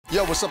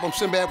Yo, what's up? I'm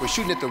Sinbad. We're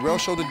shooting at the REL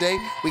show today.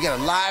 We got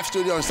a live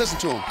studio. Let's listen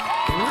to him.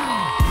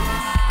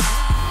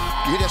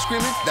 You hear that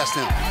screaming? That's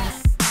them.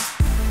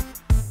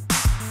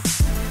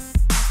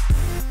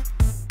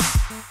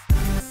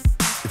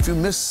 If you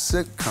miss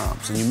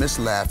sitcoms and you miss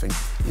laughing,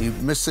 and you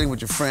miss sitting with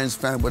your friends,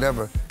 family,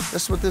 whatever,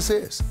 that's what this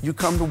is. You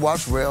come to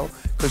watch REL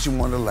because you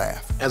want to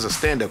laugh. As a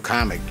stand-up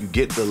comic, you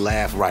get the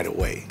laugh right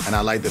away. And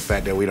I like the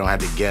fact that we don't have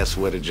to guess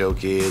what a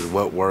joke is,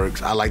 what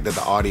works. I like that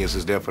the audience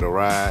is there for the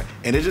ride.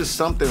 And it's just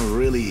something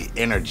really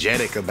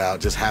energetic about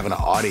just having an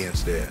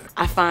audience there.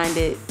 I find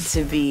it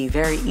to be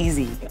very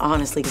easy,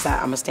 honestly, because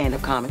I'm a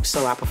stand-up comic,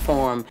 so I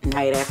perform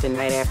night after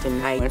night after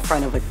night in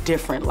front of a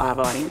different live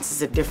audience.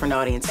 It's a different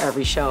audience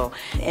every show.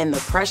 And the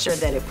pressure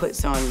that it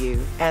puts on you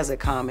as a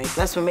comic,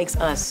 that's what makes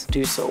us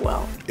do so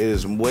well. It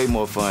is way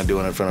more fun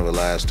doing it in front of a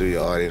live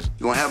studio audience.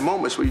 You're gonna have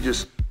moments where you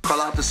just call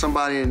out to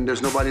somebody and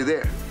there's nobody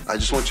there. I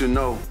just want you to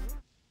know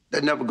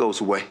that never goes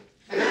away.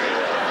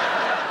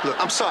 Look,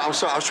 I'm sorry. I was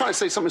trying to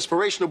say something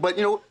inspirational, but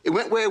you know, it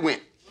went where it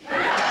went.